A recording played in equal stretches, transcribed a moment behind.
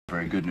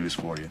very good news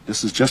for you.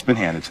 This has just been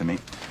handed to me.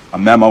 A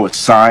memo, it's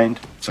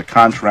signed, it's a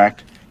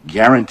contract,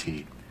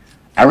 guaranteed.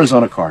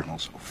 Arizona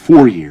Cardinals,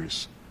 4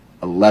 years,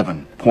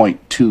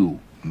 $11.2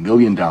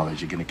 million. You're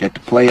going to get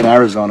to play in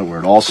Arizona where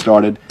it all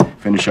started,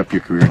 finish up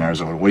your career in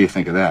Arizona. What do you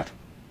think of that?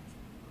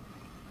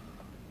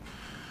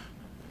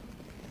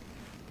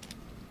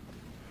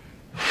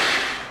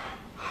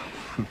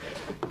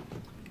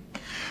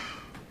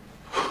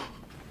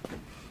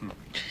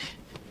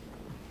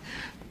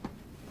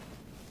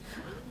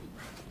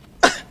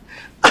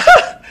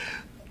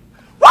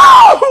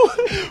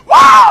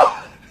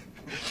 Wow!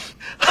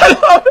 I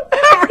love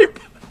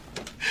everybody.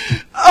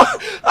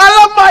 I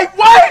love my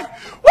wife.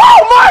 Wow,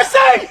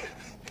 Marcy!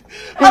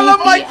 I love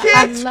my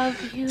kids. I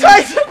love you.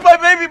 Tyson, my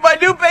baby, my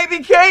new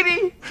baby,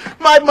 Katie.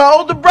 My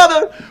older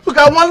brother who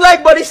got one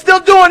leg, but he's still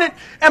doing it.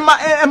 And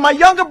my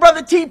younger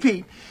brother,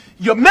 TP.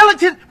 You're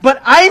militant,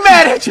 but I ain't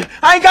mad at you.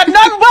 I ain't got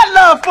nothing but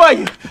love for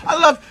you. I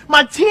love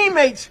my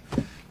teammates.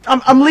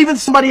 I'm leaving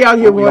somebody out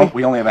here, Roy.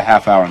 We only have a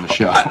half hour on the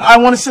show. I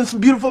want to send some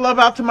beautiful love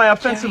out to my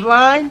offensive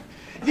line.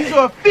 These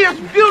are fierce,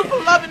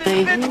 beautiful, loving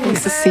individuals.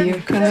 Nice to see you.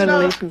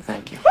 Congratulations.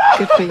 Thank you.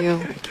 Good for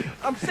you.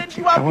 I'm sending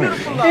you out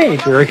beautiful love. Hey,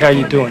 Jerry, how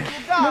you doing?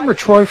 Remember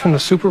Troy from the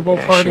Super Bowl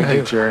party?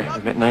 Hey, Jerry. I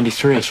met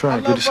 93. That's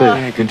right. Good to see you.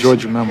 I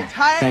enjoyed your memo.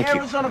 Thank you.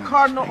 Arizona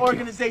Cardinal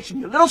organization.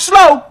 You're a little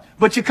slow,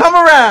 but you come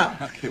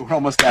around. Okay, we're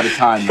almost out of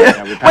time.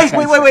 Now.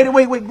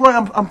 Wait, Roy,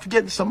 I'm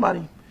forgetting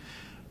somebody.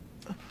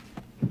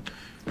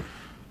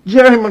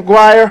 Jerry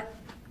Maguire,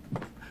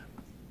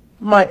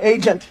 my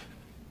agent.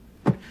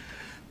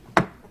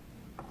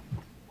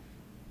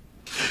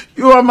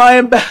 You are my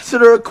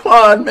ambassador of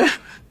Quan, man.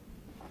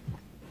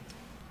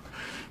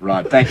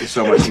 Rod, thank you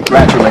so much.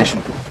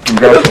 Congratulations.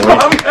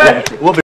 Congratulations. We'll be